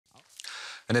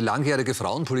Eine langjährige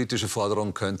frauenpolitische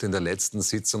Forderung könnte in der letzten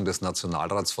Sitzung des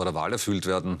Nationalrats vor der Wahl erfüllt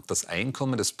werden. Das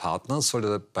Einkommen des Partners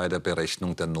sollte bei der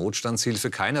Berechnung der Notstandshilfe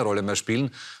keine Rolle mehr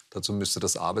spielen. Dazu müsste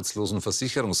das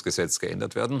Arbeitslosenversicherungsgesetz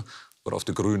geändert werden, worauf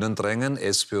die Grünen drängen.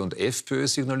 SPÖ und FPÖ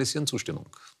signalisieren Zustimmung.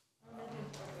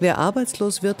 Wer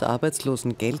arbeitslos wird,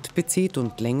 Arbeitslosengeld bezieht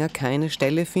und länger keine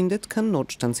Stelle findet, kann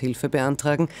Notstandshilfe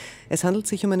beantragen. Es handelt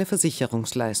sich um eine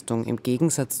Versicherungsleistung im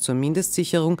Gegensatz zur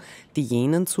Mindestsicherung, die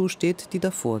jenen zusteht, die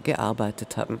davor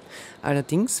gearbeitet haben.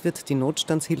 Allerdings wird die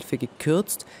Notstandshilfe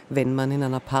gekürzt, wenn man in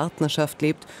einer Partnerschaft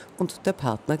lebt und der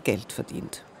Partner Geld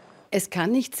verdient. Es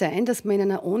kann nicht sein, dass man in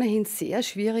einer ohnehin sehr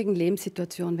schwierigen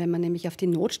Lebenssituation, wenn man nämlich auf die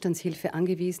Notstandshilfe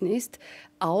angewiesen ist,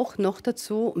 auch noch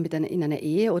dazu in einer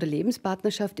Ehe oder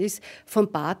Lebenspartnerschaft ist,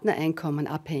 vom Partnereinkommen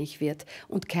abhängig wird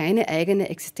und keine eigene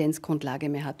Existenzgrundlage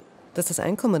mehr hat. Dass das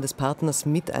Einkommen des Partners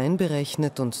mit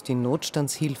einberechnet und die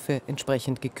Notstandshilfe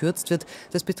entsprechend gekürzt wird,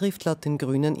 das betrifft laut den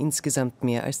Grünen insgesamt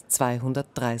mehr als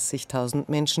 230.000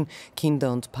 Menschen,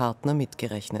 Kinder und Partner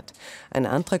mitgerechnet. Ein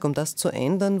Antrag, um das zu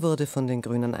ändern, wurde von den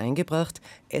Grünen eingebracht.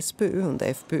 SPÖ und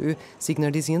FPÖ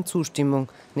signalisieren Zustimmung.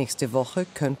 Nächste Woche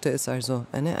könnte es also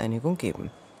eine Einigung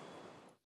geben.